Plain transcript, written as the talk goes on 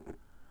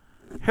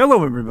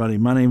Hello, everybody.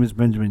 My name is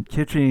Benjamin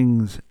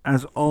Kitchings.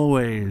 As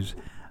always,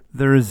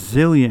 there is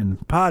zillion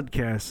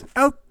podcasts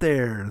out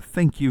there.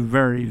 Thank you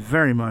very,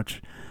 very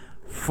much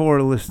for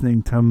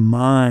listening to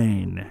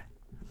mine.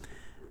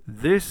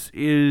 This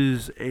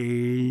is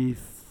a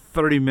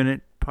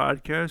 30-minute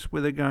podcast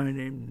with a guy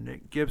named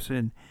Nick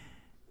Gibson.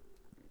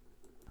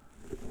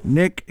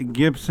 Nick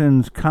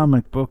Gibson's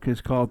comic book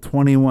is called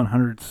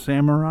 2100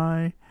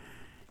 Samurai.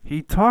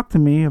 He talked to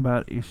me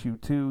about issue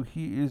 2.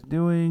 He is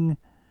doing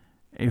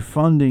a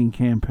funding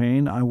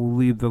campaign. I will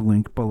leave the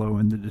link below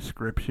in the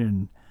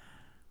description.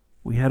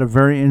 We had a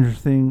very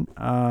interesting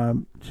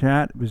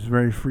chat. It was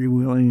very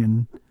freewheeling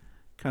and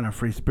kind of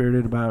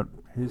free-spirited about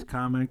his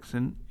comics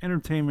and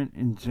entertainment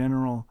in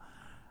general.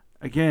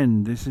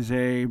 Again, this is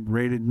a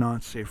rated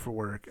not safe for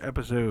work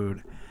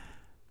episode.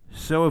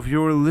 So if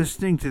you're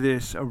listening to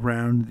this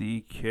around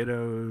the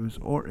kiddos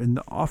or in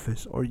the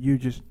office, or you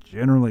just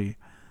generally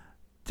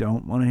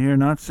don't want to hear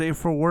not safe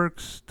for work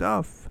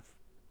stuff,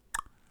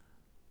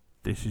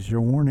 this is your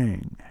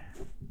warning.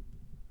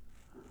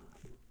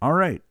 All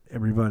right,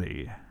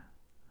 everybody.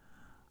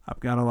 I've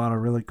got a lot of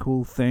really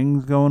cool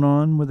things going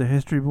on with the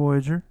History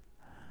Voyager,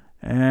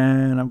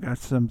 and I've got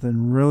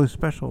something really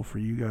special for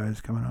you guys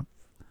coming up.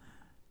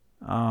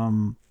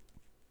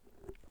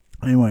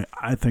 Anyway,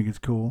 I think it's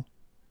cool,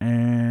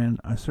 and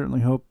I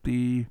certainly hope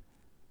I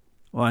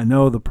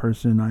know the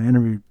person I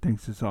interviewed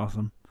thinks it's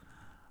awesome.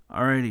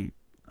 Alrighty,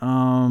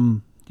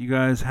 you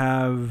guys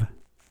have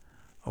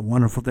a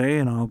wonderful day,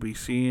 and I'll be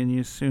seeing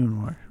you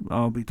soon, or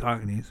I'll be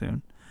talking to you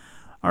soon.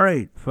 All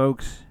right,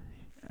 folks,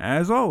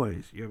 as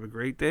always, you have a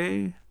great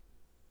day,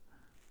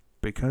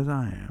 because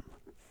I am.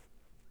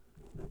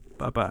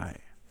 Bye-bye.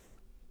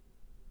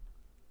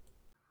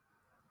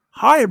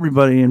 Hi,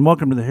 everybody, and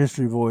welcome to the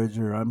History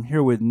Voyager. I'm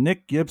here with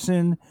Nick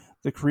Gibson,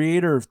 the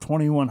creator of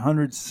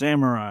 2100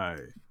 Samurai.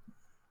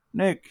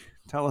 Nick,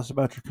 tell us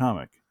about your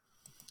comic.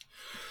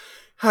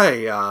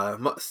 Hi,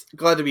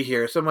 glad to be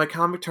here. So my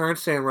comic Turned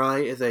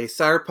Samurai is a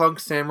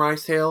cyberpunk samurai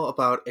tale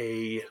about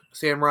a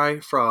samurai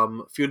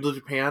from feudal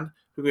Japan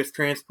who gets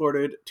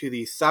transported to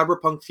the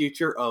cyberpunk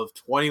future of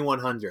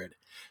 2100.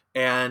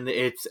 And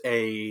it's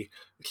a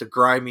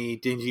grimy,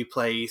 dingy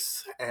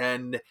place,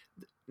 and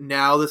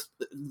now he's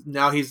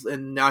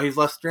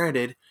left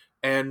stranded,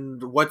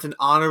 and what's an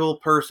honorable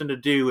person to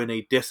do in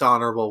a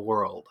dishonorable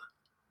world?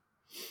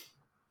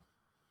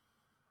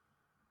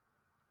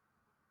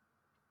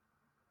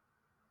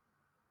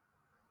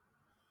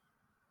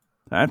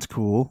 That's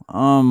cool.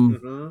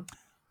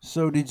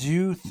 So did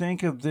you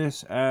think of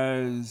this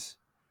as,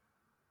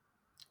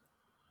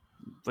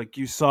 like,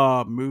 you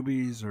saw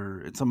movies,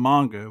 or it's a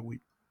manga?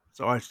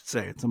 So I should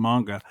say it's a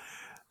manga.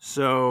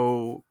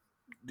 So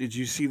did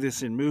you see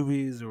this in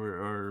movies,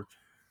 or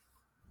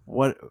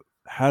what?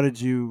 How did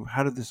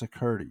this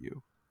occur to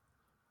you?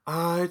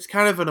 It's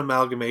kind of an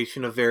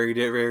amalgamation of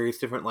various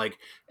different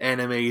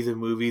animes and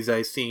movies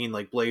I've seen,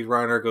 like Blade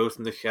Runner, Ghost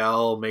in the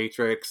Shell,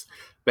 Matrix,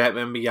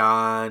 Batman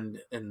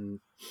Beyond, and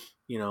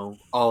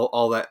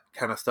all that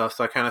kind of stuff.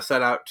 So I kind of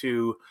set out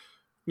to,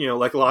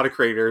 like a lot of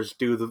creators,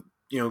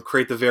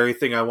 create the very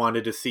thing I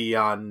wanted to see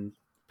on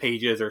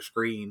pages or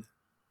screen.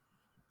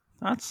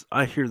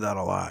 I hear that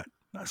a lot.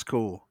 That's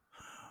cool.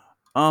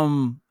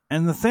 And one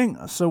of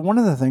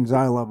the things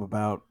I love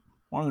about,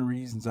 one of the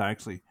reasons I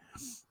actually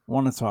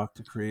want to talk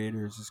to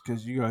creators is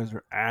because you guys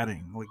are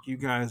adding, you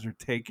guys are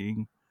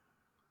taking,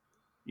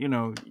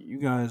 you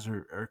guys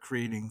are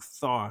creating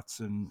thoughts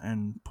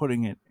and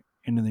putting it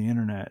into the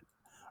internet,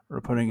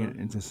 or putting it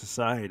into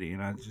society.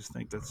 And I just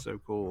think that's so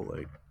cool.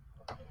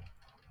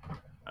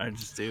 I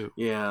just do.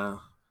 Yeah.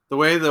 The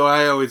way that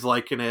I always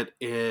liken it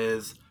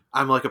is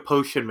I'm like a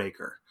potion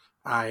maker.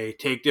 I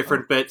take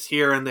different bits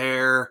here and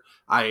there.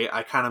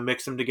 I kind of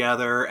mix them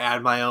together,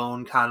 add my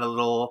own kind of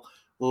little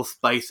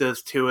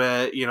spices to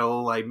it.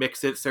 I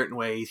mix it certain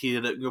ways,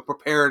 heat it,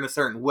 prepare in a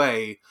certain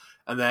way,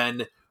 and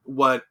then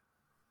what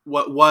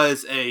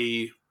was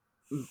a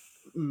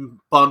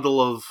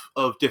bundle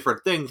of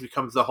different things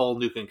becomes a whole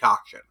new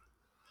concoction.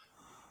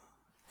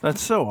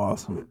 That's so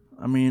awesome.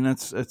 I mean,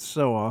 it's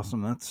so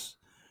awesome. That's,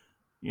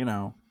 I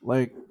don't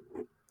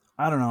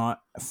know.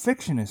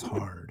 Fiction is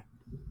hard.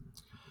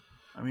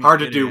 I mean,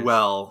 hard to do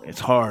well. It's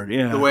hard,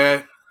 yeah. The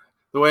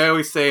way I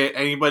always say it,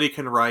 anybody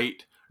can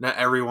write. Not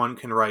everyone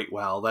can write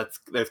well.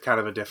 There's kind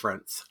of a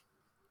difference.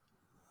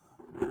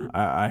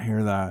 I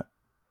hear that.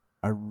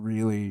 I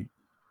really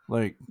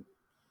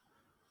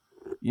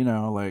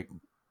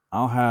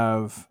I'll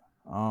have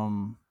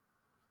I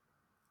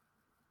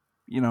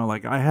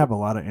have a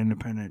lot of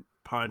independent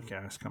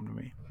podcasts come to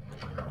me,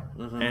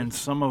 and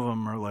some of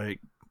them are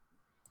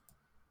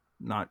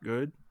not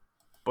good,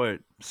 but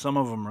some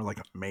of them are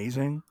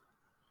amazing.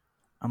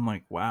 I'm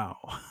like, wow.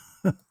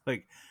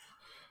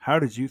 How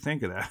did you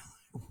think of that?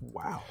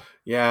 Wow.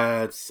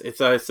 Yeah,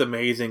 it's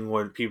amazing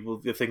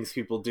the things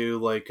people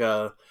do.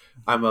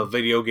 I'm a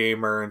video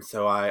gamer, and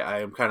so I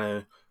am kind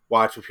of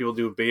watch what people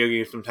do with video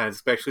games sometimes,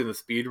 especially in the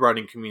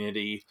speedrunning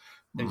community,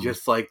 and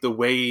just the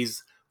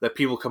ways that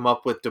people come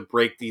up with to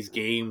break these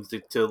games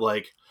to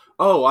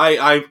oh,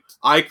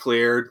 I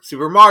cleared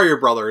Super Mario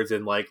Brothers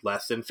in like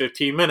less than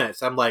 15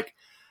 minutes. I'm like,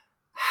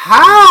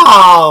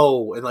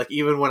 how? And like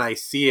even when I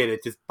see it,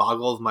 it just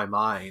boggles my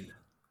mind.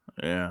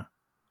 Yeah.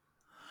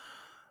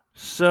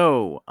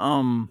 So,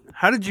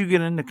 how did you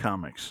get into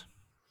comics?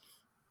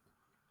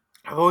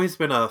 I've always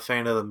been a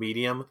fan of the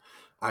medium.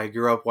 I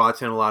grew up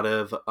watching a lot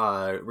of,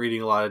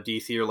 reading a lot of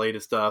DC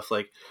related stuff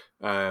like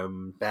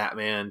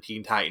Batman,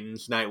 Teen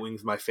Titans,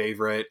 Nightwing's my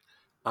favorite.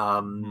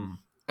 Um, Hmm.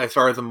 as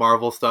far as the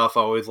Marvel stuff,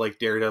 I always like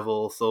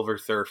Daredevil, Silver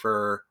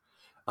Surfer,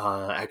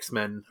 X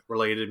Men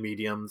related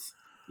mediums.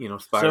 You know,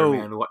 Spider Man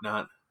So, and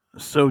whatnot.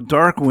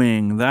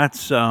 Darkwing,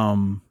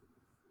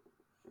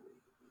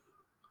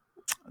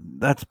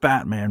 that's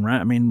Batman, right?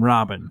 I mean,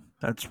 Robin.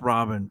 That's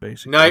Robin,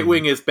 basically.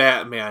 Nightwing is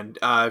Batman.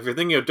 If you're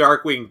thinking of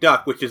Darkwing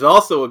Duck, which is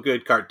also a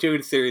good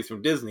cartoon series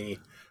from Disney,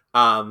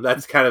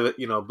 that's kind of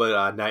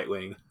but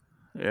Nightwing.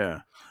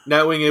 Yeah.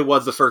 Nightwing it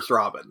was the first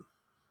Robin.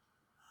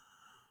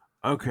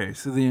 Okay,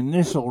 so the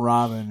initial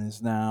Robin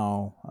is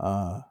now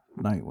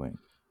Nightwing.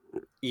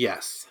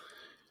 Yes.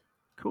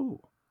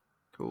 Cool.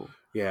 Cool.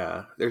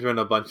 Yeah, there's been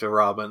a bunch of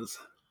Robins.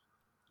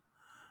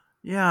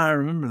 Yeah, I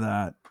remember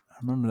that.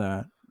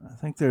 I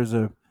think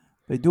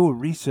they do a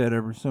reset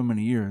every so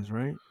many years,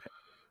 right?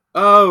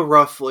 Oh,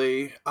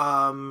 roughly.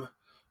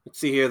 Let's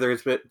see here.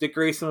 There's been Dick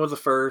Grayson was the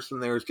first,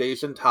 and there was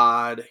Jason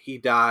Todd. He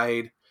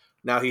died.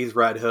 Now he's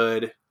Red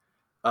Hood.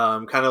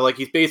 Kind of like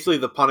he's basically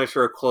the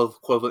Punisher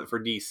equivalent for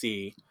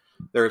DC.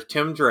 There's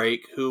Tim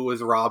Drake, who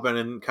was Robin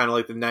in kind of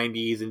like the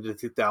 '90s into the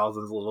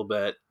 2000s a little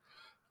bit.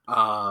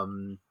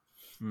 Um,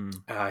 Hmm.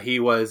 he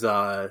was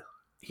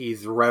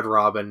he's Red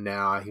Robin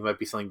now. He might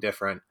be something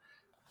different.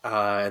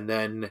 And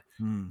then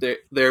Hmm.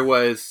 there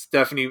was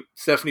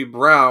Stephanie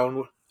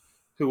Brown,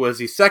 who was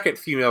the second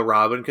female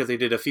Robin because they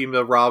did a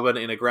female Robin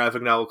in a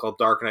graphic novel called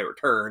Dark Knight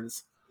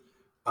Returns.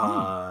 Hmm.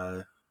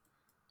 Uh,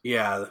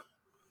 yeah,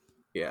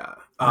 yeah.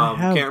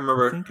 Can't I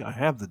remember. think I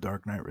have the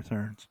Dark Knight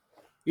Returns.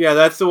 Yeah,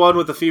 that's the one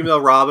with the female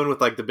Robin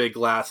with like the big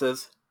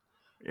glasses.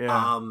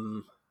 Yeah.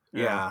 Um,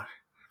 Yeah. yeah.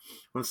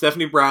 When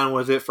Stephanie Brown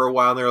was it for a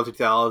while in the early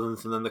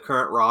 2000s, and then the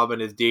current Robin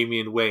is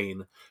Damian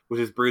Wayne, which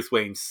is Bruce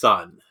Wayne's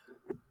son.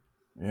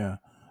 Yeah.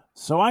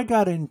 So I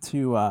got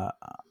into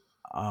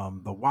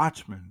The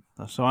Watchmen.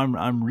 So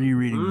I'm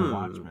rereading The Hmm.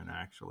 Watchmen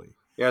actually.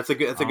 Yeah, it's a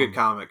good Um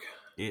comic.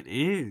 it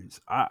is.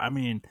 I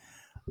mean,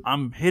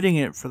 I'm hitting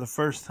it for the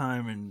first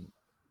time in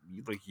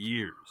like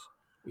years.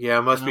 Yeah, it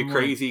And must be I'm like,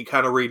 crazy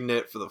kind of reading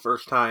it for the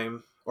first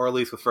time, or at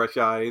least with fresh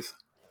eyes.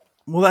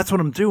 well, that's what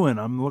I'm doing.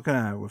 I'm looking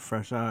at it with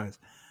fresh eyes.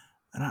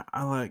 And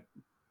I like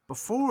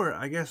before,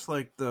 I guess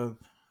like the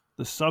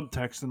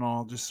subtext and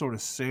all just sort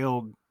of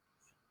sailed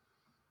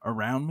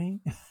around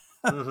me.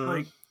 Hmm.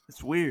 Like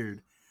it's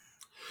weird.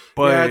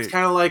 Yeah, it's But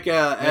kind of like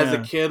as a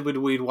yeah. kid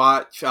we'd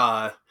watch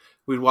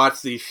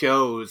these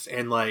shows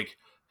and like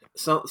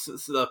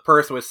the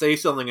person would say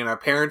something and our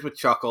parents would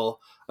chuckle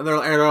and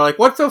they're like,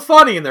 "What's so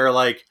funny?" And they're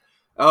like,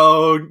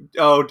 "Oh,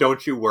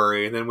 don't you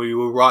worry." And then we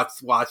would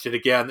watch it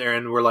again there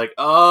and we're like,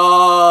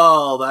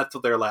 "Oh, that's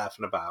what they're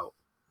laughing about."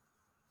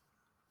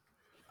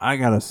 I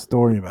got a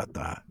story about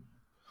that.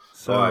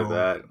 Oh,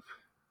 I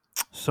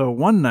So bet.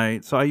 one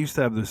night, so I used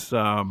to have this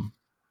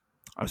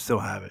I still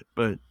have it,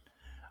 but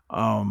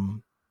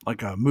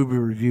like a movie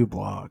review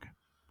blog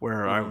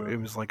where Mhm. it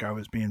was like I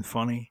was being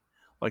funny,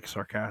 like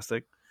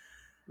sarcastic.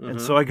 And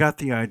so Mhm. I got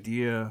the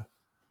idea,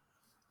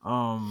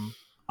 um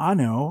I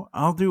know,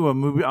 I'll do a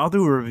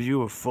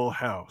review of Full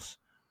House.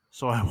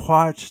 So I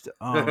watched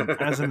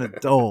as an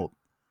adult,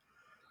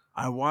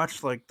 I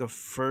watched like the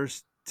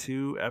first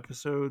 2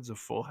 episodes of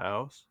Full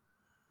House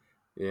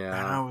and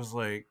Yeah. I was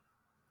like,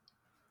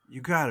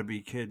 you got to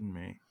be kidding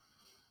me.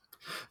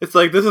 It's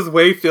like this is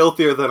way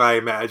filthier than I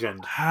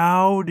imagined.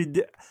 How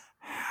did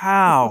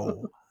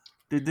how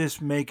did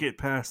this make it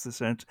past the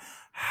censor?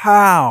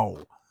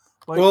 How?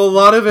 Like, Well, a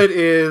lot of it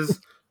is,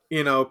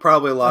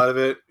 probably a lot of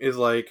it is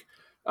like,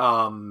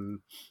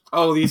 um,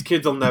 oh, these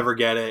kids will never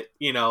get it.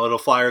 It'll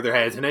fly over their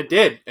heads, and it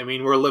did. I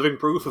mean, we're living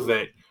proof of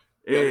it.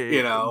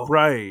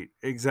 right,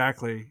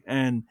 exactly.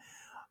 And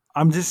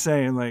I'm just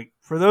saying, like,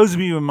 for those of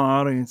you in my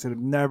audience that have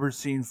never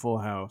seen Full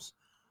House,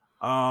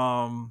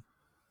 um,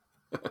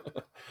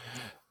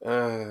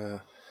 Uh,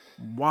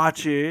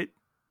 watch it.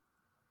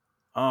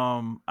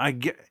 I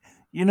get,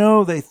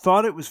 they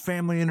thought it was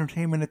family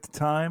entertainment at the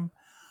time.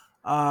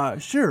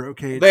 Sure,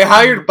 okay, it's they set in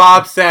hired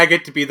Bob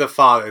Saget to be the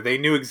father. They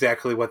knew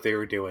exactly what they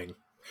were doing.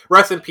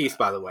 Rest in peace,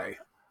 by the way.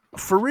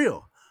 for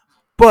real.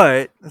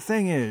 But the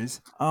thing is,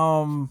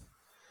 the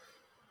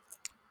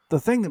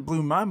thing that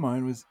blew my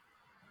mind was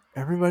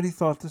everybody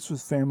thought this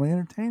was family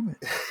entertainment.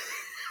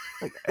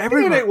 Like And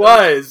everybody, it like,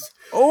 was.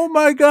 oh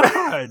my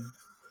god,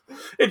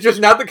 It's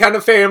just not the kind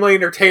of family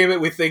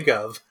entertainment we think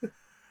of.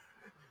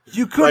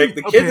 you Like couldn't.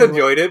 the kids Okay, like,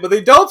 enjoyed it, but the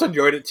adults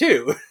enjoyed it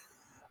too.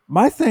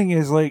 my thing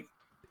is like,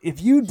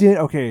 if you did,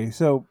 okay,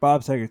 so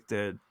Bob Saget's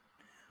dead,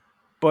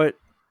 but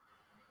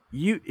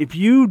if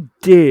you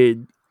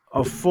did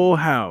a Full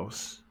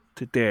House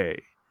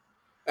today,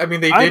 I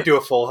mean, they I did do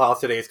a Full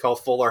House today. It's called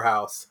Fuller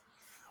House.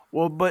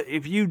 well, but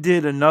if you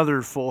did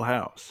another Full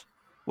House,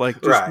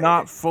 like just Right.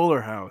 not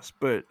Fuller House,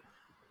 but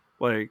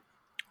like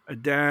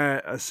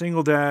a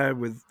single dad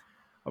with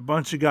a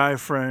bunch of guy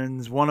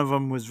friends. One of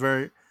them was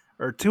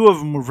or two of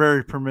them were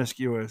very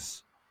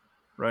promiscuous,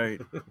 right?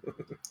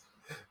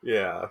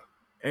 Yeah.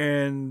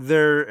 And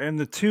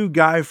the two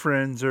guy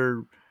friends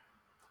are,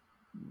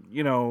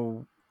 you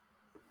know,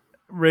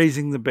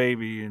 raising the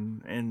baby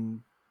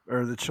and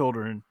or the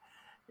children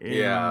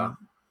Yeah. in,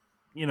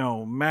 you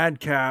know,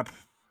 madcap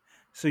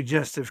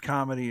suggestive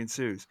comedy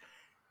ensues.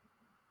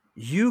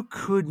 You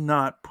could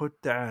not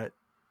put that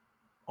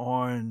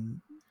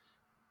on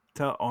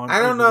on I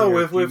don't over the know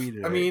air with TV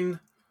I today. mean,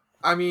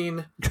 I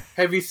mean,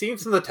 have you seen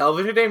some of the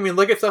television today? I mean,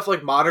 look at stuff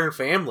like Modern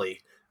Family.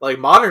 Like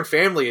Modern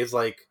Family is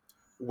like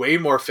way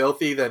more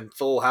filthy than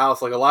Full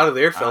House. Like a lot of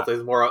their Uh, filth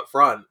is more up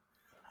front.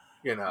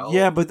 You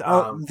yeah, know. but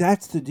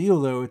that's the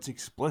deal, though. It's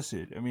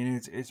explicit. I mean,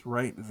 it's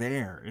right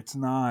there. It's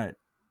not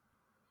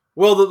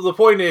Well, the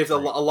point is,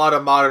 like a lot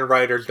of modern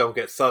writers don't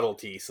get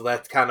subtlety, so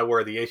that's kind of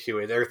where the issue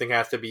is. Everything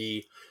has to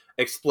be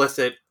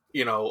explicit,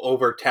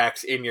 over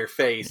text in your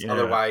face. yeah.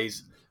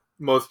 Otherwise,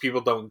 most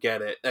people don't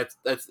get it.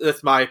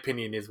 That's my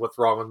opinion. Is what's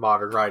wrong with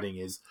modern writing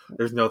is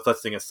there's no such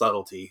thing as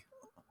subtlety.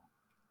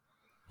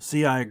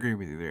 See, I agree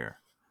with you there.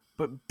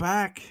 But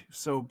back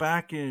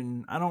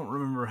in, I don't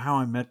remember how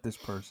I met this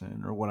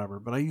person or whatever,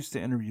 but I used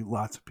to interview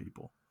lots of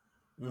people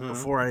Mm-hmm.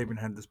 before I even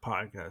had this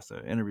podcast.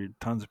 I interviewed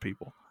tons of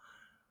people.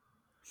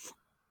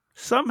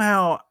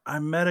 Somehow I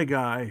met a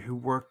guy who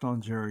worked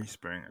on Jerry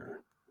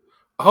Springer.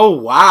 Oh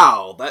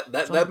wow,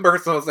 that Some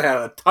person must have had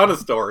a ton of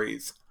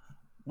stories.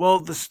 Well,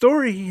 the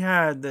story he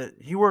had, that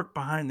he worked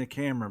behind the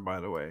camera, by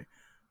the way,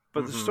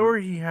 but the Mm-hmm.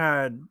 story he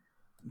had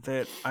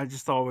that I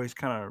just always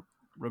kind of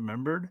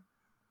remembered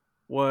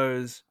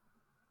was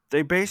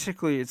they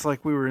basically, it's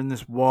like we were in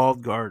this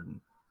walled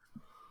garden,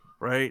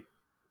 right?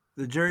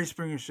 The Jerry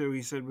Springer show,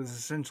 he said, was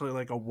essentially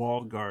like a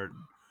walled garden.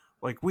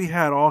 Like we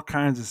had all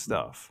kinds of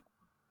stuff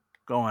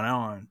going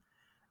on,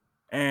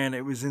 and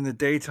it was in the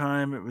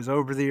daytime, it was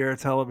over the air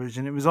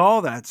television, it was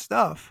all that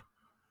stuff.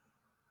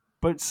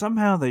 But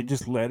somehow they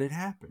just let it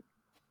happen.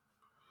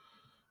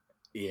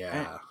 And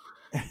Yeah.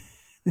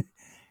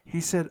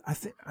 he said, I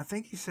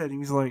think he said, he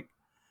was like,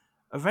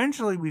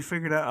 eventually we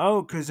figured out,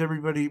 oh, because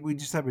everybody, we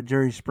just have a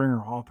Jerry Springer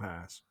hall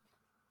pass.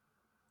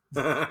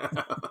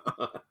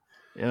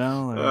 You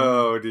know,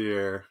 Oh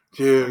dear,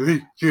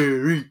 like,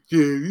 Jerry.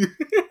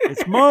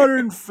 it's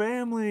Modern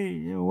Family.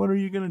 You know, what are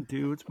you gonna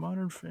do? It's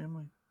Modern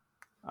Family.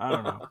 I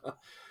don't know.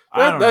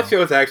 I don't That know.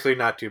 show is actually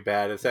not too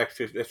bad. It's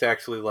actually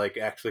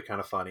actually kind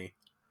of funny.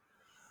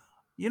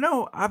 You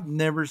know, I've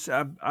never.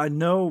 I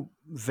know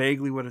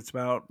vaguely what it's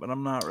about, but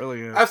I'm not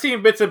really a. I've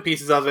seen bits and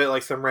pieces of it,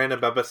 like some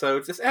random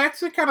episodes. It's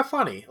actually kind of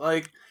funny.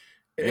 Like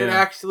it Yeah.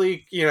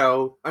 actually,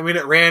 I mean,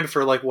 it ran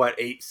for like what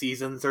 8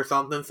 seasons or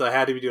something, so it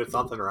had to be doing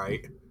something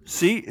right.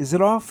 See, is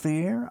it off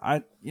the air? I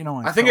I think tell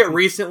it people.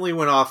 recently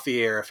went off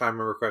the air, if I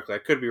remember correctly. I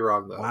could be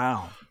wrong though.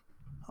 Wow.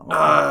 Okay.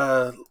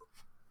 Uh,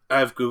 I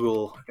have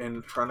Google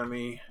in front of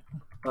me.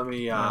 Let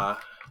me Yeah.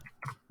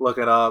 look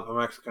it up. I'm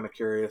actually kind of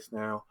curious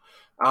now.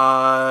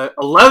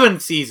 11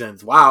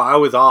 seasons. Wow, I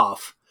was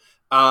off.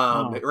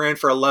 Oh. It ran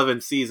for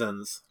 11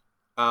 seasons.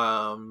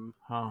 Um,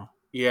 Huh.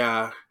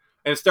 yeah,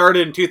 and it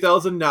started in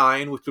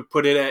 2009, which would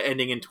put it at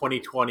ending in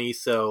 2020.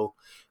 So,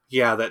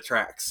 yeah, that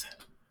tracks.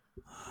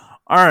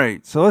 All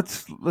right. So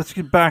let's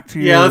get back to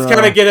Yeah, let's your.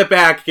 kind of get it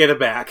back. Get it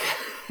back.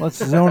 Let's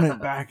zone it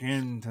back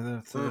into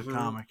the Mm-hmm.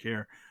 comic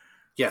here.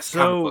 Yes,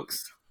 comic So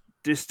books.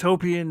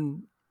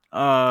 dystopian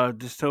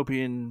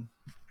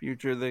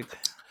future.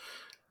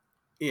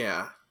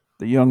 Yeah,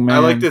 The young I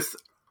like man. this.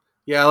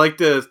 Yeah, I like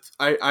this.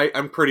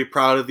 I'm pretty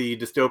proud of the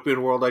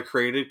dystopian world I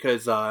created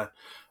because I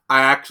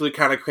actually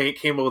kind of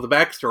came up with a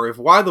backstory of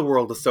why the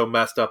world is so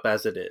messed up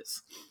as it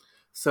is.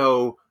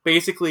 So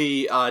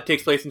basically, it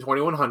takes place in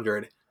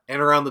 2100,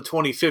 and around the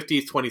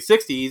 2050s,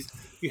 2060s,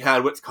 you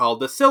had what's called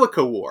the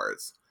Silica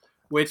Wars,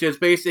 which is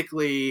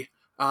basically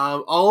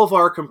all of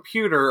our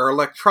computer or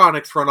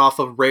electronics run off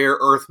of rare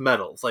earth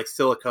metals like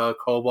silica,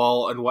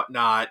 cobalt, and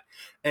whatnot.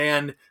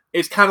 And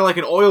it's kind of like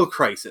an oil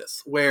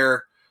crisis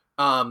where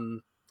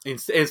um,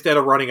 instead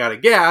of running out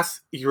of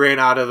gas, you ran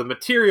out of the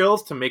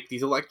materials to make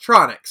these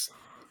electronics.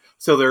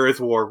 So there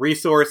is war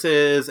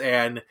resources,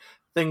 and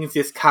things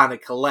just kind of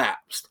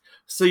collapsed.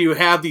 So you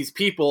have these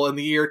people in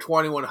the year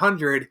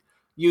 2100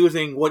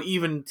 using what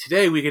even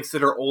today we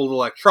consider old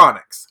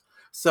electronics.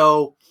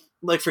 So,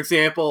 like for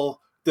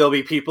example, there'll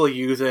be people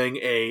using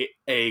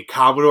a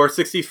Commodore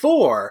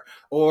 64,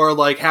 or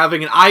like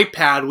having an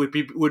iPad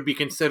would be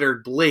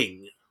considered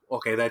bling.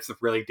 Okay, that's a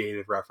really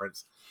dated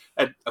reference.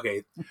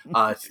 Okay,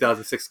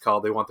 2006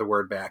 call. They want the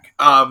word back.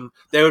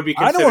 They would be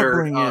I know what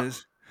considered. bling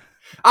is.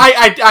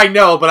 I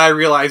know, but I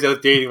realized I was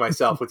dating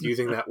myself with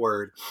using that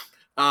word.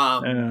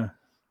 Um, Uh,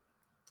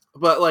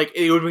 but like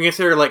it would be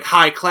considered like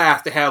high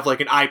class to have like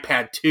an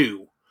iPad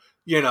 2,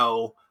 you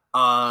know.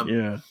 Um,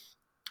 yeah.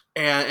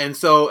 and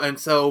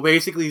so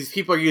basically these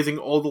people are using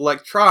old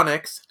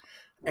electronics,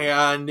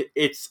 and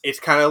it's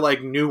kind of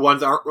like new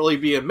ones aren't really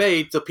being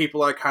made, so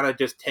people are kind of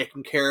just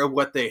taking care of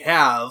what they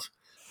have,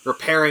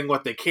 repairing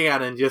what they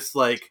can and just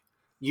like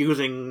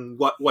using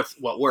what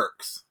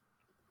works,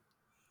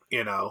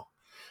 you know.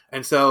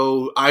 And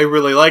so I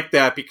really like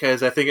that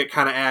because I think it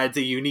kind of adds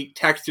a unique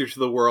texture to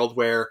the world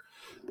where,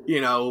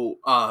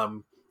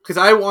 because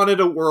I wanted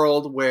a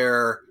world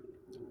where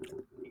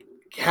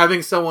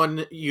having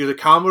someone use a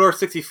Commodore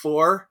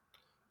 64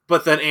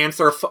 but then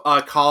answer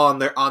a call on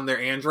their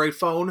Android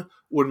phone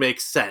would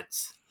make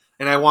sense.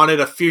 And I wanted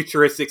a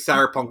futuristic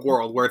cyberpunk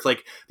world where it's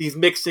like these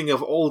mixing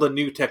of old and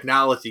new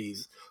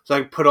technologies, so I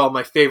can put all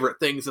my favorite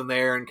things in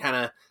there and kind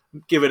of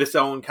give it its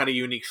own kind of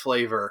unique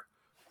flavor.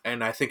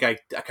 And I think I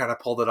kind of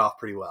pulled it off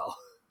pretty well.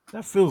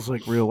 That feels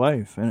like real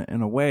life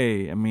in a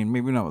way. I mean,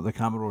 maybe not with the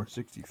Commodore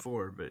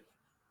 64, but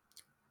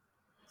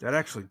that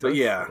actually But does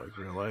feel yeah, like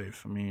real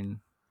life. I mean,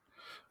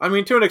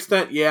 to an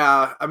extent,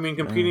 yeah. yeah.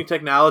 Computing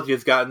technology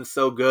has gotten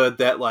so good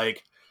that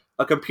like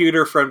a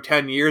computer from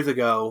 10 years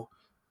ago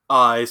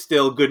is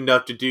still good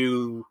enough to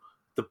do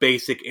the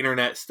basic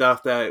internet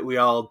stuff that we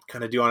all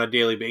kind of do on a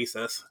daily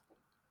basis.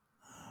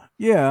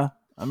 Yeah,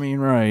 I mean,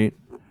 right.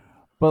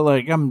 But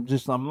like I'm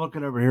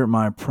looking over here at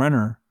my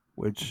printer,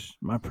 which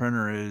my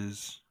printer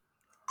is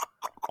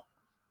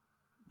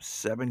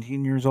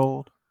 17 years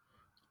old.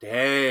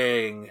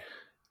 Dang.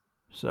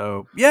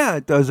 So, yeah,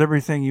 it does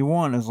everything you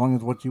want as long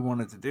as what you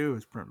want it to do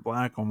is print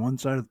black on one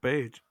side of the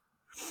page.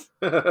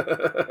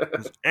 It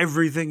It's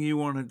everything you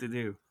want it to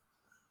do.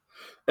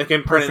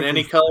 can print in Perfectly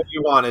any color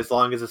you want as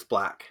long as it's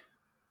black.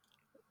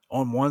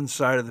 on one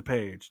side of the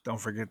page. Don't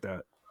forget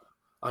that.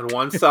 On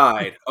one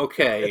side.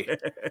 Okay.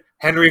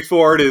 Henry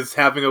Ford is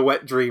having a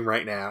wet dream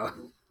right now.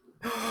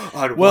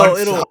 On Well,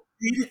 one side.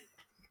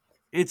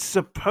 it's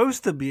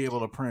supposed to be able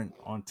to print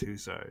on two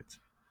sides.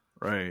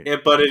 Right. Yeah,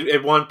 but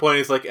at one point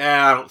he's like,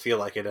 I don't feel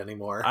like it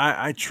anymore.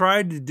 I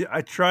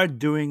tried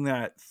doing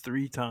that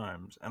 3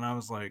 times and I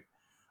was like,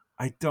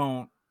 I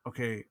don't.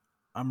 Okay,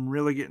 I'm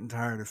really getting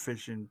tired of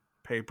fishing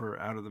paper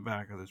out of the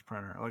back of this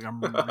printer. Like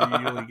I'm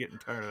really getting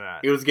tired of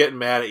that. He was getting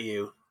mad at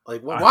you.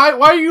 Like, I,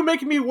 why are you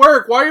making me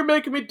work? Why are you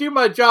making me do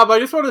my job? I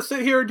just want to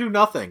sit here and do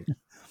nothing.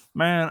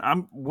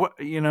 man,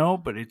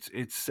 but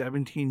it's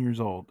 17 years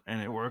old and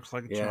it works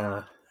like a Yeah.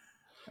 charm.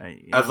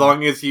 As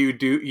long as you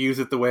do use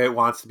it the way it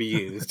wants to be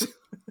used.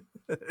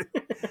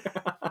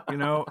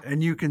 And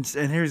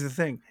and here's the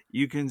thing,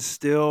 you can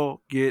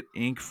still get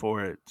ink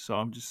for it. So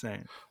I'm just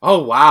saying.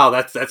 Oh wow,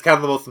 that's kind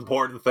of the most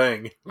important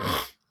thing.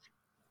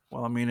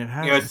 Well, I mean, it You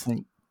know, has I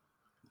think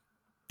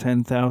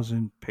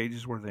 10,000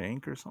 pages worth of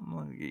ink or something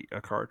like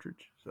a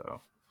cartridge.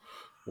 So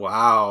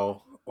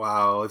wow.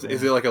 Is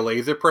yeah, it like a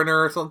laser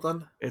printer or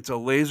something? it's a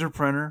laser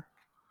printer.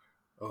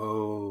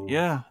 Oh,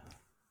 Yeah.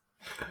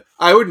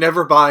 I would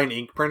never buy an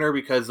ink printer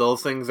because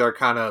those things are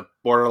kind of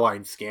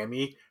borderline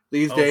scammy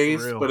these Oh, for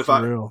days. real, But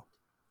for real.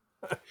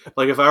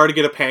 if I were to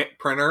get a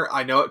printer,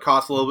 I know it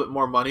costs a little bit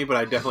more money, but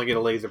I'd definitely get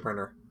a laser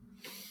printer.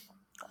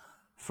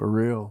 For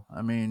real.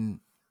 I mean,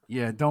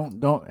 yeah,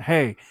 don't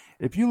hey,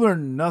 if you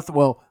learn nothing,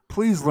 well,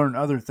 please learn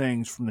other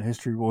things from the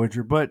History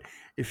Voyager, but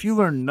if you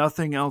learn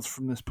nothing else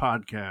from this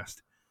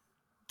podcast,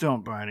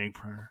 don't buy an ink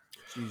printer.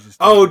 Jesus,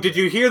 don't Oh, do did that.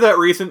 you hear that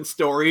recent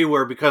story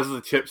where because of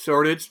the chip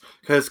shortage,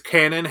 because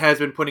Canon has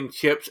been putting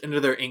chips into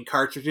their ink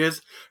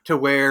cartridges to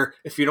where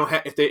if you don't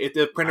have if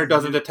the printer I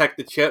doesn't knew detect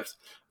the chips,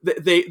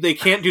 they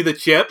can't do the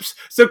chips.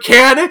 So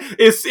Canon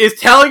is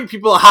telling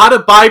people how to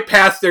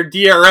bypass their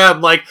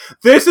DRM. Like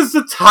this is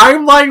the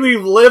timeline we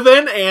live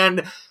in,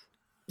 and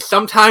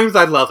sometimes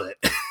I love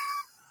it.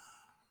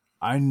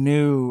 I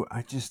knew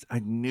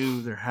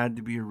there had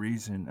to be a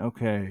reason.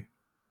 Okay.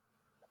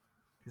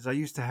 Because I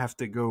used to have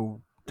to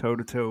go toe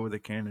to toe with a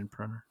Canon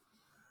printer.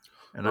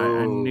 And I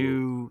Oh,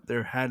 knew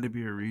there had to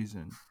be a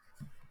reason.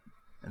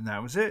 And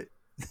that was it.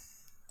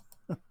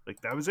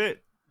 Like that was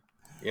it.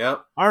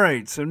 yep, All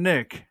right, so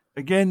Nick,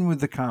 again with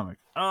the comic.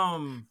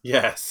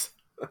 yes.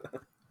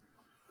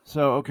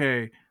 So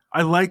okay,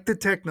 I like the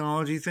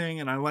technology thing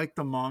and I like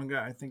the manga.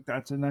 I think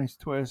that's a nice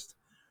twist.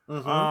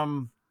 Mm-hmm.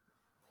 Um,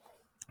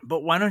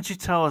 but why don't you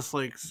tell us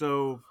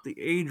the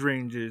age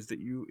ranges that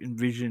you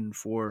envision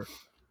for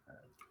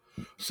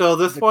So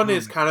this the one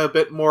is comic? kind of a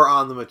bit more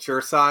on the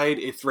mature side.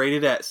 It's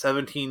rated at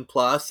 17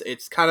 plus.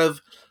 It's kind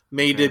of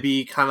made to Okay,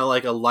 be kind of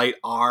like a light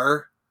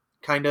R,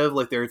 kind of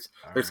like all there's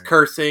right.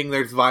 cursing,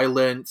 there's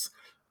violence,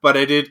 but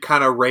I did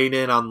kind of rein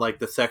in on like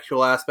the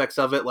sexual aspects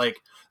of it. Like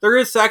there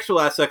is sexual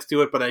aspects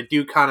to it, but I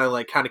do kind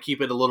of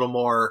keep it a little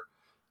more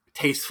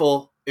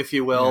tasteful, if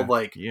you will. Yeah,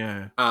 Like,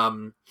 yeah,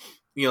 um,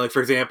 like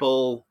for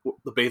example,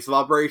 the base of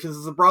operations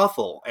is a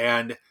brothel,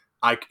 and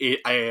I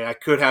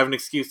could have an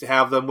excuse to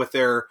have them with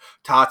their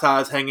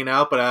tatas hanging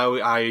out, but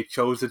I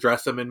chose to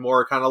dress them in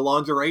more kind of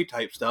lingerie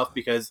type stuff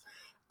because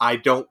I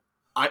don't.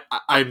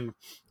 I'm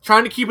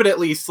trying to keep it at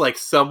least like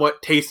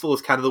somewhat tasteful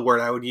is kind of the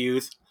word I would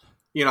use.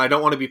 I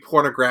don't want to be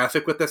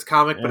pornographic with this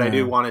comic, but I do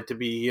yeah, want it to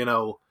be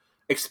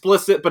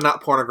explicit but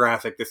not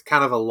pornographic. There's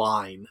kind of a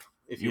line,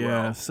 if you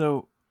yeah. will.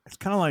 So it's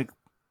kind of like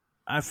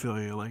I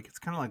feel you. Like it's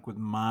kind of like with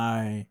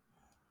my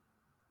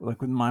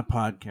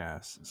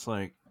podcast. It's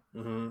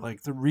Hmm.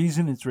 like the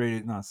reason it's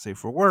rated not safe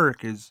for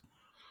work is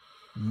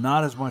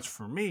Not as much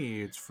for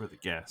me, it's for the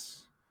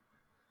guests.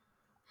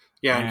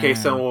 Yeah, in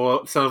case some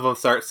of them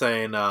start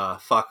saying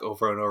 "fuck"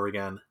 over and over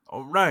again.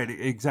 Oh, right,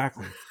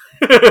 exactly.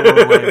 Or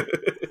like,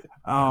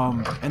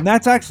 and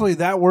that's actually,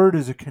 that word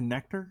is a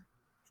connector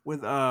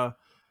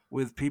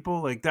with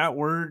people. Like, that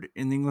word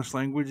in the English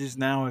language is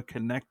now a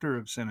connector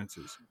of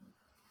sentences.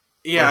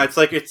 Yeah, it's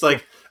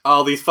like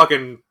all these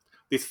fucking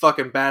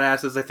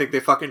badasses. I think they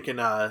fucking can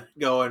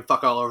go and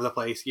fuck all over the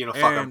place. Fuck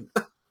them.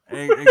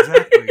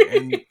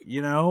 Exactly.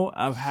 And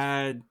I've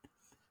had,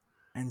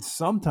 and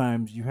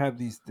sometimes you have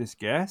this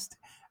guest,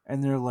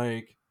 and they're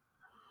like,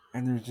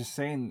 and they're just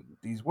saying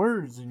these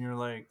words, and you're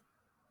like,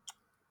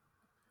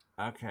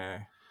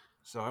 okay,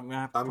 so I'm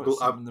gonna have to put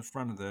something in the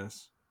front of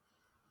this.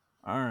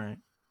 All right,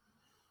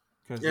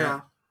 because yeah.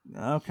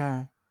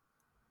 Okay.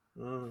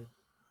 Mm.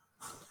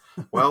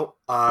 Well,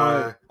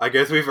 But I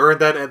guess we've earned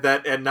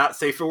that and not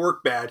safe for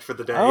work badge for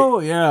the day. oh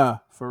yeah,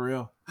 for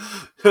real.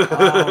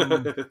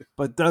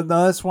 But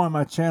that's why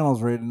my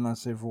channel's rated not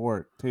safe for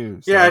work too.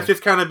 So. Yeah, it's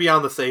just kind of be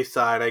on the safe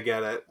side. I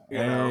get it.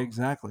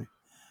 Exactly.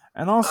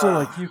 And also,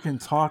 like, you can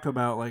talk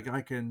about, like,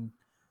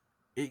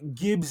 it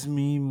gives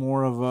me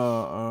more of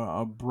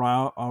a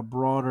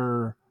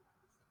broader,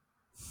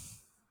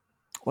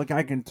 like,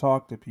 I can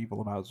talk to people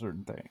about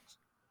certain things.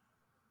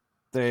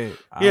 It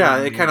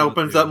kind of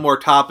opens up more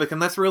topic,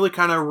 and that's really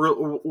kind of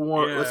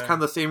that's kind of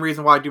the same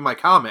reason why I do my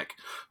comic,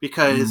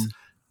 because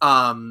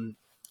I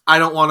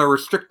don't want to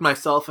restrict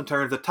myself in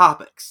terms of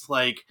topics.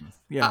 Like,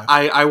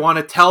 I want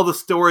to tell the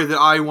story that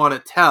I want to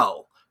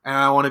tell, and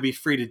I want to be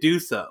free to do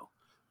so.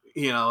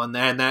 And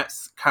then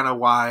that's kind of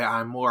why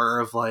I'm more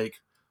of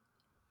like,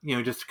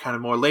 just kind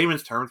of more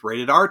layman's terms,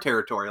 rated R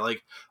territory.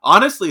 Like,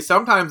 honestly,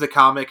 sometimes a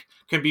comic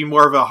can be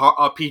more of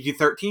a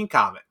PG-13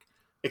 comic.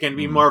 It can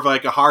be more of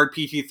like a hard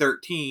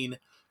PG-13.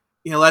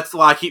 That's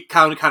why I keep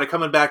kind of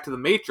coming back to The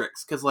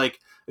Matrix. Because, like,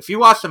 if you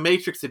watch The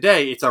Matrix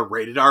today, it's a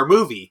rated R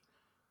movie.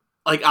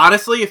 Like,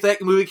 honestly, if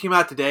that movie came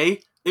out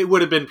today, it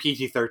would have been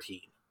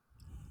PG-13.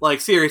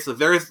 Like, seriously,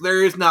 there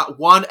is not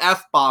one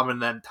F-bomb in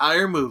the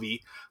entire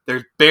movie.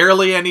 There's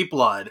barely any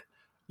blood.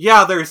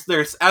 Yeah,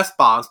 there's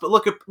S-bombs, but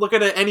look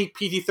at any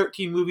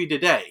PG-13 movie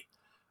today.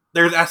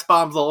 There's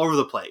S-bombs all over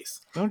the place.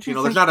 Don't you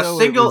there's not a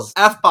single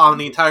F-bomb in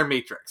the entire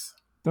Matrix.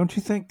 Don't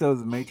you think, though,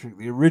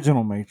 the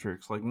original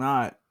Matrix, like,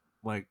 not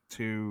like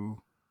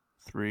 2,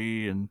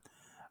 3, and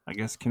I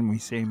guess, can we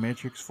say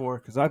Matrix 4?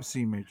 Because I've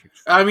seen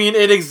Matrix 4. I mean,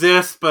 it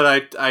exists,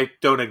 but I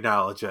don't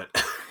acknowledge it.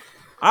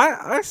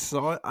 I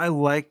saw it. I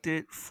liked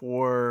it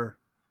for...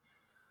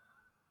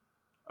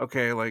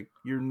 Okay, like,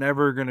 you're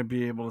never going to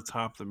be able to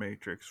top The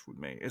Matrix with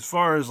me. As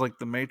far as, like,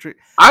 The Matrix...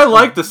 I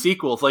like the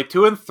sequels. Like,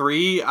 2 and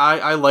 3,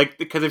 I like,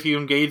 because if you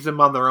engage them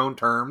on their own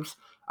terms,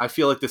 I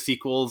feel like the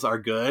sequels are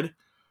good.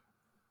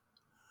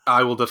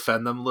 I will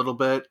defend them a little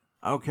bit.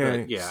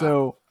 Okay,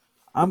 so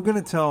I'm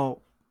going to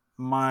tell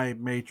my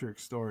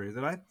Matrix story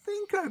that I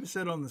think I've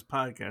said on this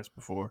podcast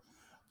before,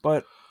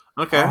 but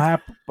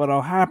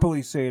I'll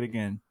happily say it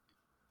again.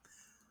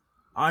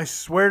 I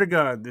swear to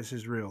God, this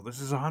is real. This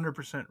is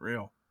 100%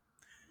 real.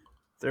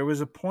 There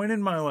was a point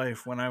in my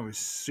life when I was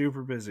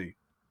super busy,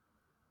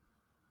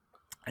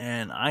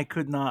 and I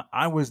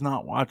was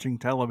not watching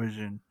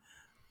television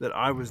that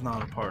I was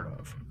not a part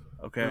of.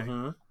 Okay?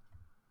 Mm-hmm.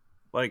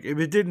 Like, if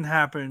it didn't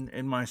happen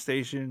in my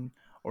station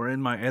or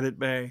in my edit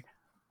bay,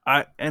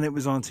 and it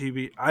was on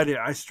TV,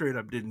 I straight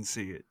up didn't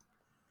see it.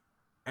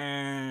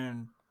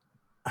 And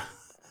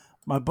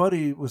my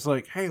buddy was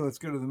like, "Hey, let's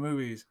go to the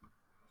movies."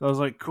 So I was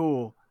like,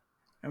 "Cool."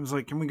 I was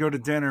like, "Can we go to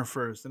dinner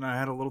first?" And I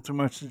had a little too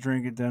much to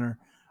drink at dinner.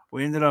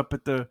 We ended up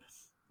at the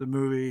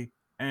movie,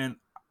 and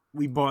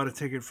we bought a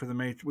ticket for the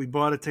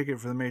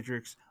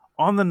Matrix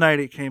on the night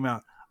it came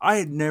out. I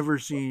had never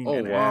seen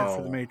an ad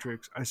for the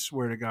Matrix. I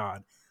swear to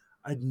God,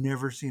 I'd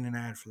never seen an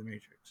ad for the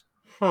Matrix.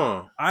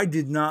 Huh. I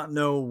did not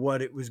know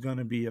what it was going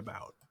to be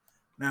about.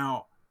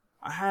 Now,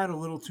 I had a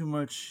little too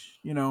much,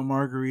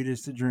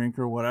 margaritas to drink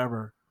or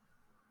whatever,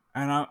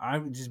 and I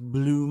just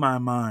blew my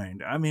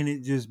mind. I mean,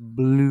 it just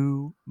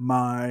blew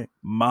my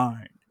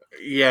mind.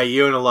 Yeah,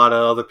 you and a lot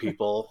of other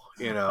people,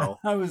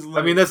 I was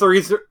like, I mean, that's the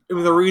reason.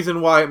 The reason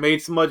why it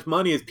made so much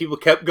money is people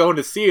kept going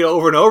to see it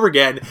over and over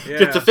again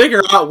just to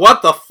figure out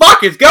what the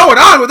fuck is going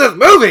on with this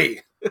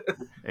movie.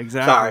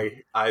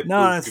 Exactly. Sorry.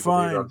 No, that's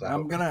fine.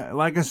 I'm gonna,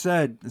 like I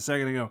said a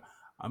second ago,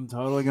 I'm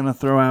totally gonna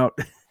throw out.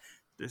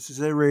 This is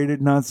a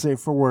rated not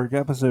safe for work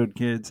episode,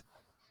 kids.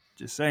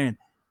 Just saying,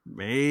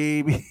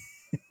 maybe.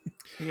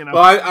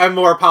 Well, I'm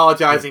more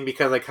apologizing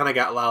because I kind of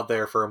got loud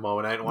there for a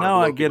moment. I didn't want to. No,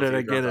 I get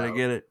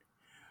it.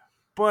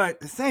 But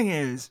the thing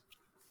is,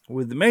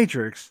 with the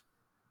Matrix,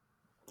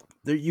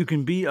 you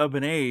can be of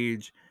an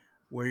age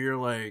where you're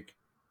like,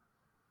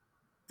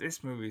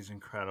 this movie's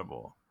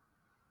incredible.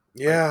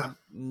 Yeah. Like, I've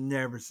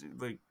never seen,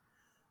 like,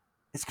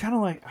 it's kind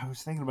of like, I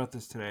was thinking about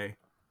this today.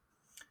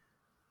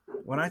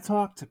 When I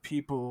talk to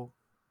people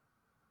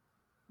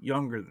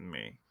younger than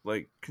me,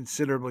 like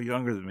considerably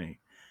younger than me,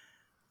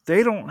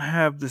 they don't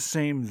have the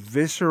same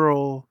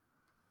visceral,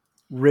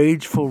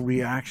 rageful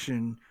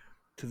reaction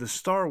to the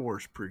Star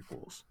Wars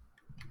prequels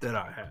that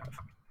I have.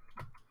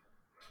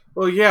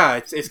 Well, yeah,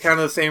 it's kind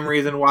of the same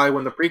reason why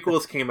when the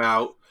prequels came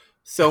out,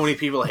 so many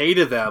people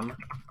hated them,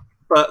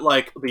 but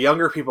like the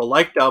younger people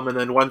liked them, and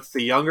then once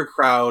the younger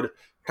crowd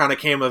kind of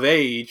came of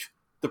age,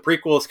 the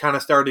prequels kind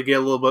of started to get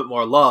a little bit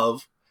more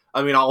love.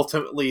 I mean,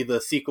 ultimately, the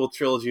sequel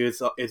trilogy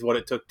is what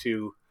it took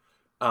to,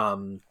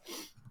 um,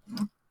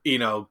 you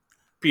know,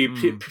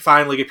 Mm.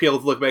 finally get people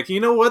to look back. You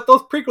know what?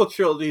 Those prequel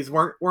trilogies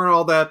weren't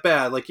all that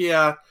bad. Like,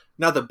 yeah,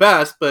 not the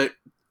best, but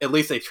at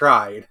least they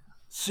tried.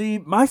 See,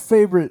 my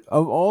favorite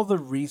of all the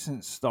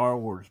recent Star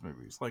Wars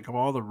movies, like of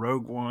all the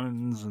Rogue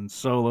Ones and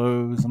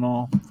Solos and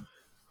all,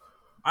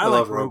 I I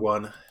love like Rogue Rogue.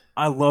 One.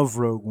 I love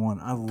Rogue One.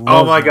 I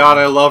Oh love my that god,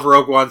 I movie. love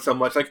Rogue One so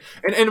much. Like,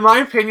 and in my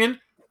opinion,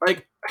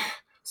 like,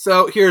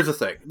 so here's the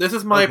thing. This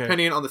is my Okay.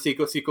 opinion on the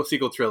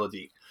sequel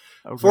trilogy.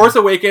 Okay. Force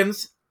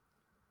Awakens,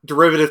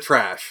 derivative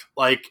trash.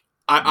 Like,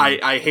 Mm.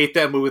 I hate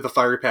that movie with a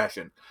fiery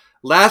passion.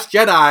 Last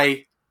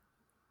Jedi,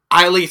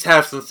 I at least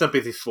have some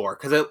sympathy for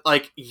because it,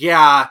 like,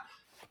 yeah,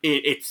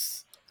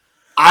 it's.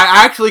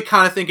 I actually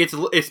kind of think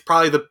it's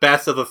probably the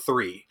best of the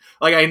three.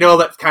 Like, I know Mm.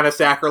 that's kind of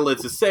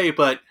sacrilege to say,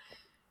 but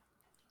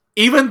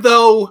even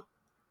though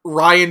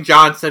Ryan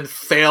Johnson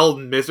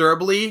failed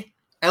miserably,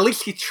 at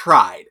least he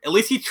tried. At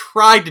least he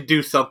tried to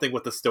do something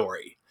with the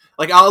story.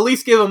 Like, I'll at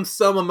least give him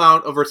some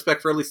amount of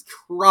respect for at least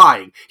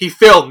trying. He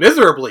failed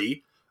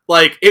miserably.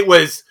 Like, it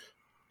was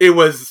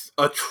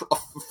a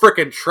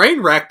freaking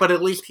train wreck, but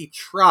at least he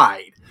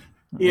tried.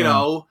 You Yeah.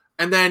 know.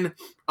 And then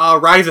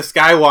Rise of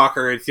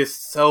Skywalker is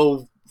just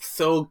so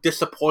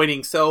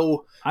disappointing.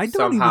 So I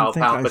don't even somehow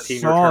think I Palpatine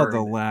saw the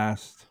returned.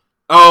 last.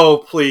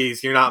 Oh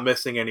please, you're not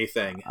missing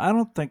anything. I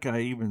don't think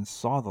I even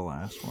saw the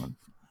last one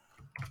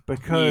You,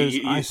 because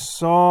you, I you,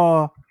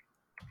 saw.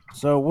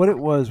 So what it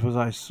was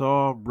I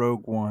saw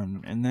Rogue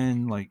One, and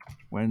then like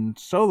when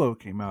Solo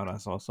came out, I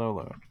saw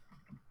Solo,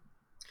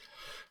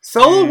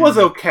 Solo was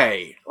and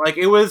okay. Like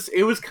it was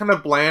kind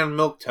of bland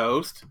milk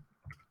toast.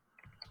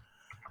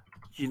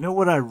 you know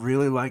what I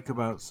really like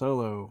about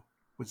Solo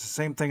was the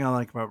same thing I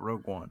like about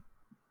Rogue One.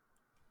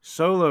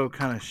 Solo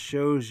kind of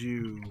shows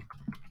you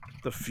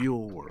the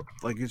fuel world,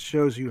 like it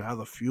shows you how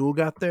the fuel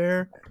got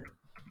there.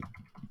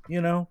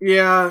 You know?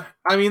 Yeah,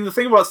 I mean the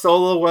thing about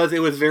Solo was it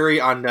was very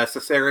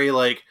unnecessary.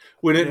 Like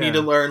we didn't need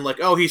to Yeah, learn like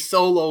oh he's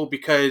Solo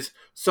because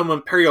some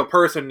imperial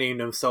person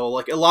named him Solo.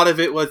 Like a lot of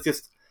it was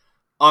just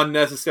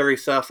unnecessary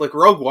stuff. Like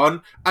Rogue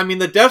One, I mean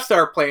the Death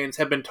Star plans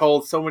have been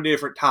told so many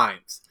different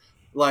times.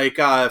 Like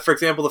for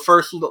example, the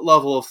first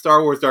level of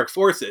Star Wars Dark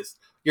Forces,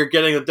 you're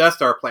getting the Death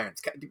Star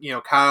plans. You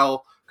know,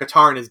 Kyle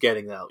Katarn is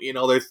getting them. You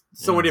know, there's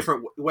so many yeah.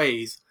 different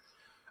ways.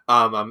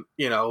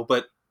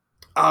 But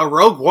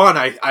Rogue One,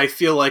 I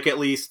feel like at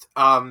least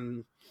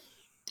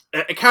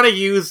it kind of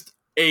used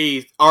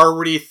a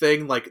already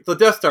thing like the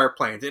Death Star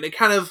plans, and it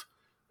kind of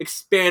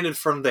expanded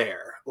from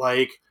there.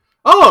 Like,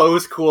 oh, it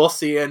was cool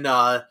seeing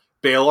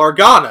Bail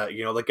Organa,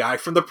 you know, the guy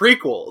from the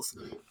prequels.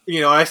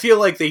 You know, I feel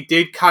like they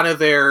did kind of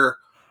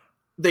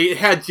they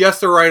had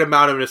just the right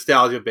amount of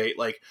nostalgia bait.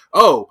 Like,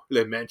 oh,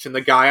 they mentioned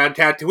the guy on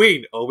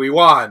Tatooine,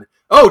 Obi-Wan.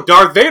 Oh,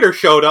 Darth Vader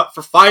showed up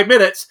for 5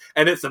 minutes,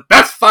 and it's the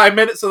best 5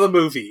 minutes of the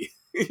movie.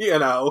 you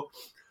know,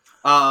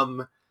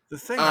 um, uh, The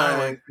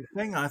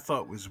thing I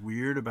thought was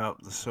weird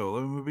about the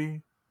Solo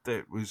movie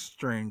that was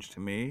strange to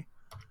me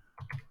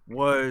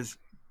was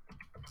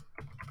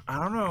I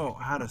don't know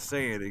how to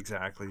say it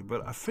exactly,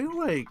 but I feel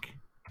like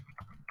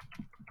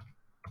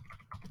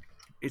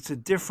it's a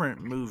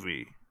different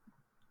movie.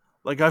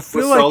 Like with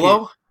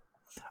Solo.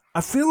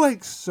 I feel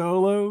like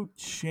Solo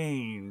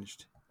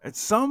changed at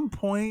some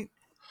point.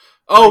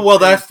 Oh Like well,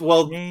 they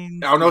well. I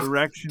changed don't the know. If,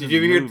 direction did of the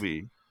you hear?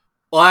 movie.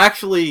 Well,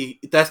 actually,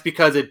 that's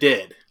because it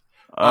did.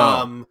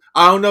 Oh,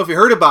 I don't know if you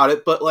heard about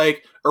it, but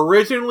like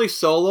originally,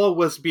 Solo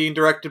was being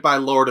directed by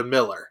Lord and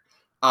Miller,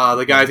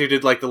 the guys okay. who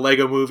did like the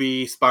Lego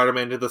Movie,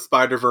 Spider-Man to the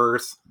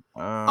Spider-Verse,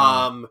 Uh,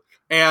 um,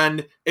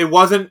 and it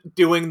wasn't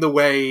going the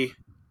way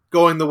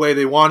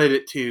they wanted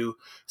it to.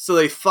 So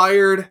they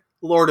fired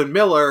Lord and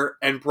Miller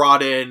and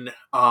brought in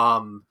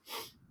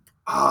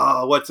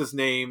what's his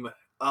name?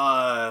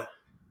 Uh,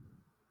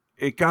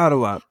 it got a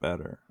lot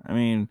better. I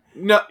mean,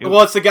 no, it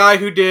well, it's the guy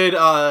who did.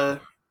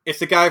 It's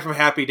the guy from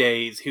Happy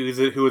Days who was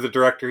a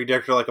director. He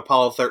directed like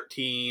Apollo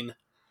 13.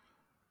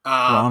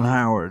 Ron Um,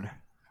 Howard.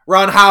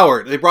 Ron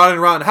Howard. They brought in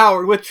Ron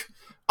Howard, which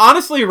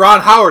honestly,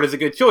 Ron Howard is a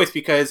good choice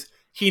because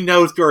he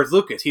knows George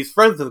Lucas. He's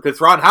friends with him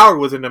because Ron Howard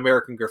was in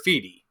American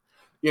Graffiti,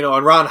 you know,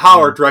 and Ron Yeah,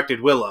 Howard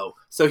directed Willow,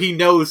 so he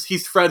knows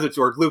he's friends with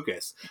George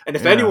Lucas. And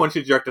if yeah. anyone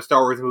should direct a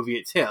Star Wars movie,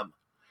 it's him.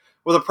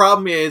 Well, the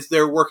problem is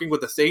they're working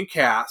with the same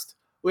cast,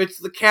 which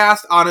the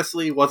cast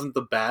honestly wasn't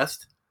the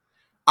best.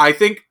 I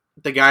think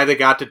the guy that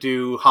got to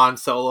do Han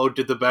Solo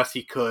did the best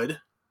he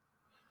could.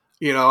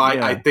 You know, I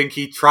Yeah. think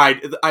he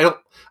tried.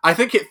 I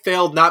think it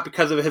failed not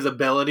because of his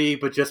ability,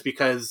 but just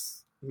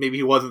because maybe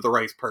he wasn't the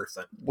right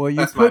person. Well,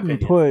 That's my opinion.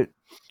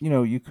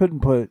 you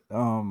couldn't put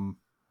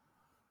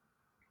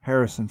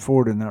Harrison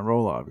Ford in that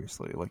role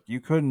obviously. Like you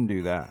couldn't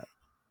do that.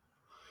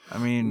 I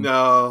mean,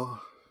 No.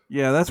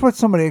 yeah, that's what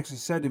somebody actually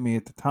said to me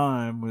at the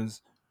time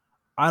was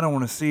I don't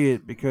want to see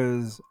it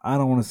because I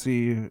don't want to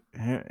see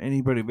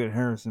anybody but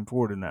Harrison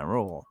Ford in that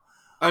role.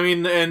 I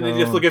mean, and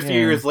just So look a few yeah,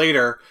 years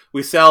later,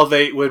 we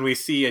salivate when we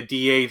see a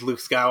de-aged Luke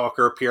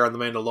Skywalker appear on The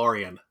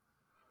Mandalorian.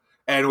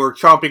 And we're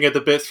chomping at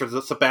the bits for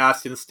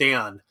Sebastian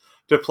Stan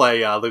to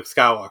play Luke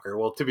Skywalker.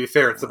 Well, to be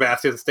fair,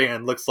 Sebastian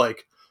Stan looks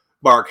like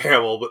Mark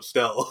Hamill, but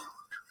still.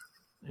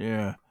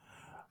 yeah.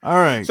 All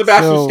right,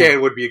 Sebastian so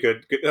Stan would be a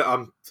good.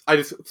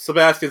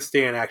 Sebastian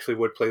Stan actually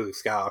would play Luke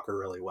Skywalker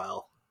really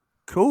well.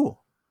 cool.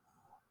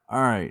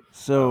 All right, Oh.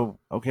 so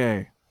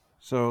okay,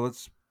 so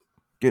let's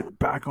get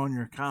back on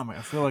your comic.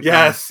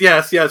 Yes.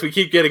 We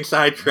keep getting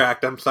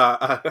sidetracked. I'm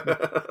sorry.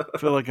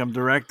 Feel like I'm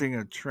directing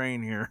a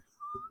train here.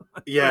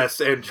 Yes,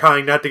 and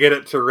trying not to get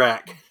it to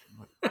wreck.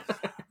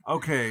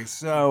 Okay,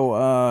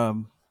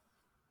 so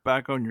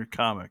back on your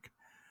comic.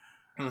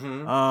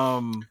 hmm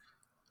Um,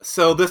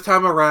 So this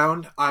time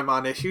around, I'm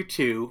on issue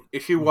 2,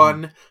 issue mhm,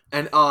 1,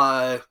 and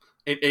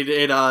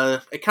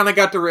it kind of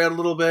got derailed a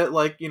little bit,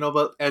 like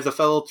but as a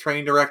fellow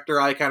train director,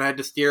 I kind of had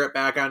to steer it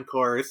back on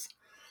course.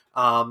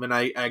 And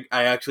I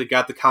actually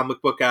got the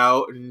comic book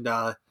out, and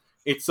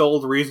it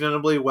sold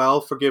reasonably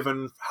well for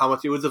given how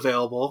much it was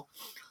available.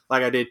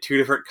 Like I did 2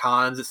 different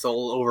cons, it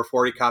sold over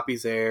 40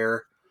 copies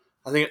there.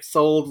 I think it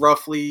sold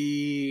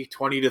roughly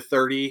 20 to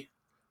 30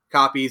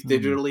 copies mhm.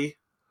 digitally.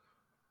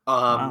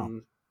 Wow.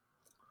 Um,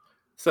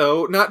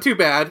 so not too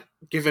bad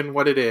given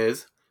what it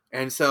is.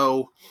 And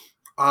so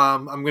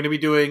I'm going to be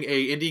doing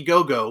a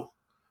Indiegogo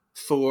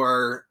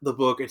for the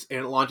book. And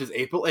it launches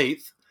April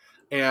 8th.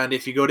 And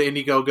if you go to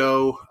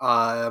Indiegogo,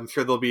 I'm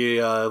sure there'll be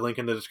a link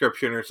in the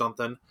description or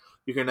something.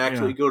 You can Yeah.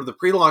 actually go to the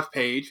pre-launch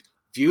page,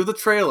 view the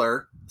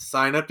trailer,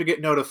 sign up to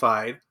get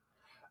notified.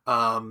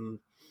 Um,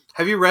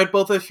 have you read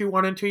both issue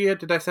 1 and 2 yet?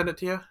 Did I send it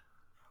to you?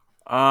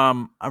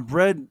 I've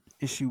read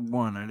issue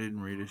 1. I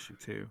didn't read issue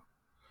 2.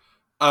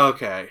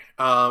 Okay.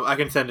 I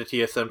can send it to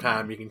you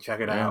sometime. You can check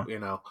it Yeah.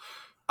 out.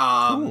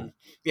 Cool.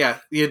 Yeah,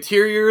 the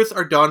interiors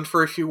are done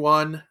for issue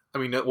 1. I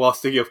mean, well,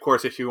 still, of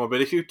course, issue 1,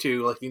 but issue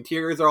 2, like the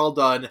interiors are all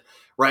done.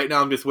 Right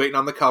now, I'm just waiting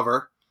on the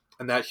cover,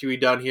 and that should be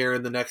done here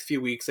in the next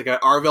few weeks. I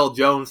got Arvell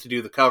Jones to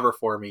do the cover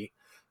for me.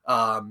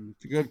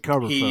 It's a good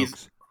cover, He's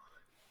folks.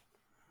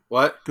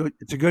 what? Good.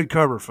 It's a good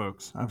cover,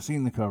 folks. I've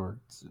seen the cover.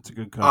 It's a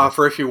good cover.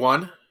 For issue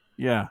 1?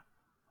 Yeah.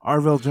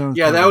 Arvell Jones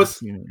Yeah, that cover. I've was.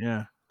 seen it.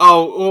 Yeah.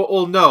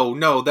 Oh,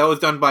 no, that was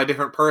done by a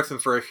different person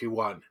for issue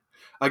 1.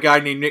 A guy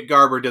named Nick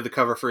Garber did the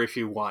cover for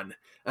issue 1,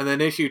 and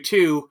then issue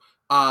 2,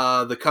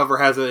 the cover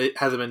hasn't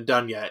been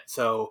done yet,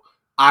 so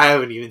I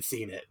haven't even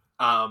seen it.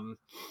 I'm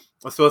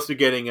supposed to be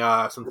getting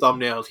some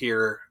thumbnails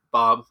here,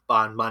 Bob,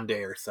 on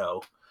Monday or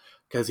so,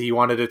 because he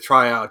wanted to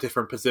try out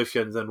different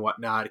positions and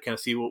whatnot to kind of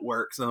see what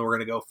works, and then we're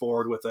going to go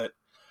forward with it.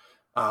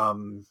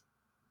 Um,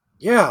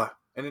 yeah,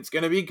 and it's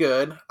going to be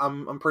good.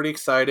 I'm pretty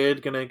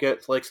excited. Going to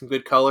get like some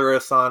good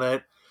colorists on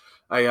it.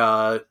 I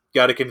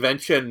got a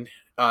convention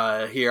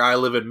here. I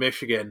live in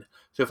Michigan,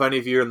 so if any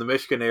of you are in the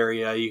Michigan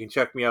area, you can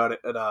check me out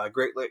at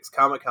Great Lakes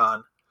Comic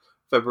Con,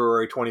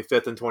 February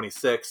 25th and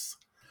 26th.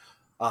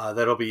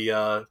 That'll be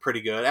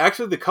pretty good.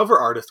 Actually, the cover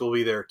artist will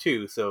be there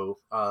too, so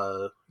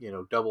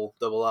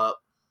double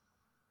up.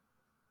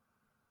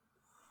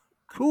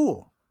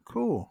 Cool.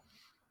 Cool.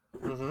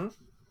 Mm-hmm.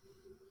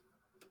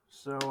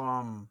 So,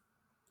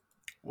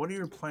 what are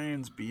your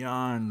plans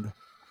beyond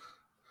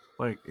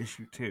like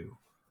issue 2?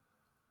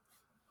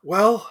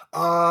 Well,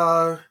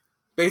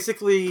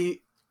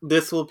 basically,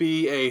 this will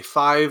be a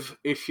 5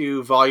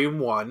 issue volume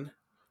 1,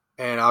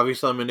 and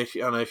obviously I'm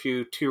on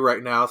issue 2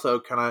 right now, so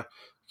kind of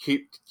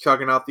keep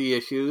chugging out the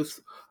issues.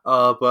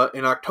 But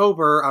in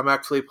October, I'm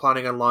actually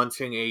planning on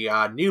launching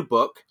a new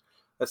book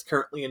that's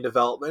currently in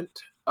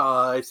development.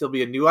 It'll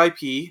be a new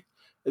IP,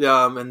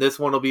 and this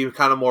one will be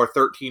kind of more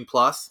 13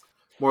 plus,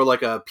 more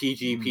like a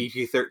Mm,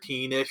 PG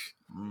 13 ish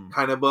mm,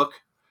 kind of book,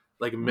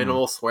 like mm.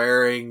 minimal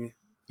swearing,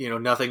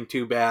 nothing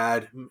too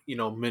bad,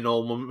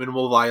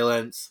 minimal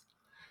violence,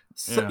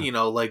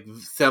 Yeah. like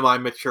semi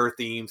mature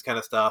themes kind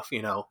of stuff,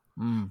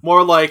 Mm.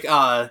 more like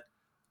at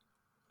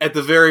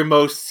the very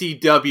most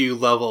CW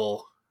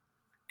level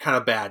kind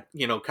of bad,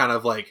 kind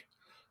of like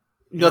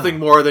nothing Yeah.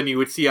 more than you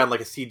would see on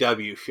like a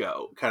CW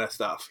show kind of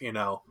stuff,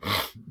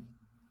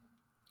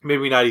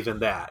 maybe not even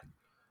that.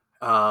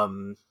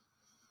 Um,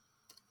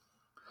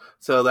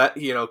 so that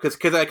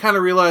because I kind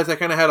of realized I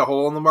kind of had a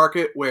hole in the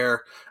market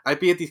where I'd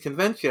be at these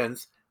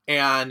conventions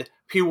and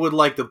people would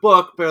like the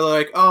book, but they're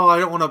like, oh, I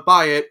don't want to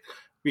buy it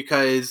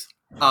because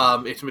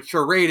it's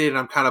mature rated, and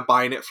I'm kind of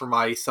buying it for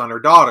my son or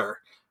daughter,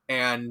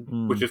 and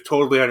which Mm. is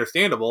totally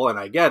understandable, and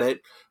I get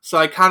it. So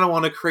I kind of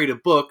want to create a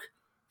book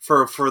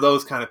for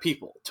those kind of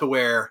people, to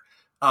where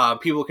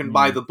people can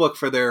buy Mm. the book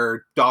for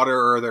their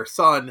daughter or their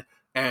son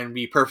and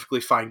be perfectly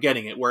fine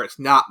getting it, where it's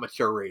not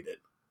mature rated.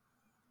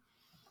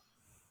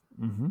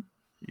 Mm-hmm.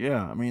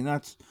 Yeah. I mean,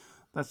 that's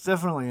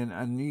definitely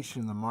a niche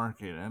in the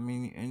market. I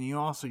mean, and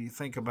you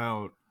think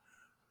about.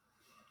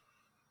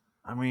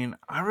 I mean,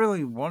 I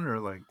really wonder,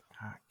 like,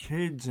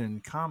 kids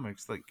and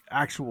comics, like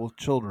actual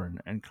children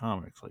and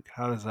comics, like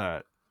how does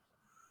that?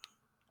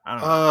 I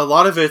don't know. A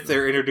lot of it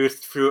they're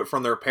introduced to it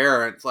from their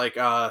parents. Like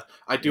I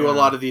do a Yeah.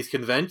 lot of these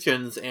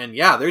conventions, and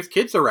yeah, there's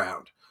kids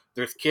around.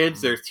 There's kids,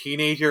 Mm. there's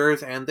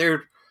teenagers, and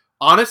they're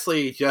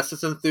honestly just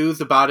as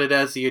enthused about it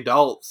as the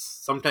adults.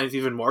 Sometimes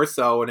even more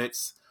so, and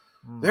it's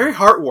Mm. very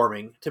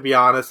heartwarming, to be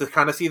honest, to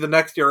kind of see the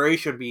next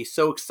generation be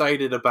so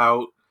excited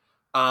about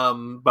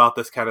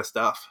this kind of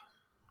stuff.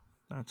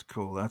 That's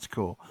cool. That's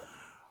cool.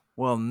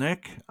 Well,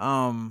 Nick,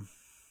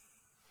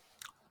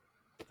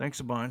 thanks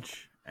a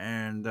bunch.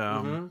 And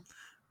hmm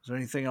is there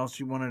anything else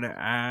you wanted to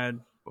add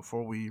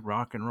before we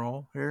rock and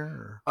roll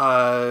here?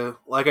 Or?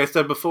 Like I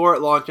said before,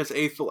 it launches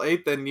April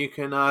 8th, and you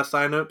can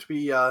sign up to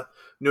be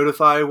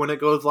notified when it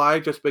goes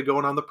live just by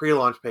going on the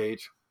pre-launch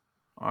page.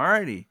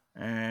 Alrighty.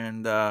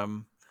 And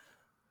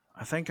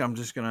I think I'm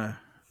just gonna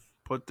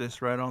put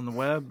this right on the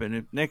web. And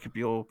if Nick, if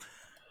you'll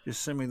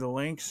just send me the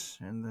links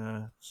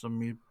and for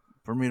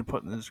me to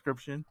put in the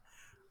description,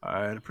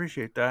 I'd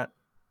appreciate that.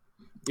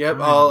 All Yep,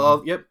 right,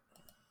 everyone. yep,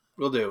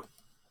 we'll do.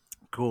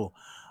 Cool.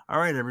 All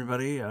right,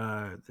 everybody.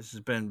 This has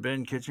been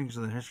Ben Kitchings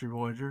of the History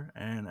Voyager,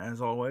 and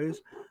as always,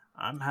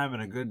 I'm having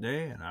a good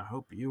day, and I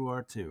hope you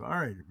are too. All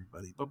right,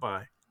 everybody. Bye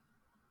bye.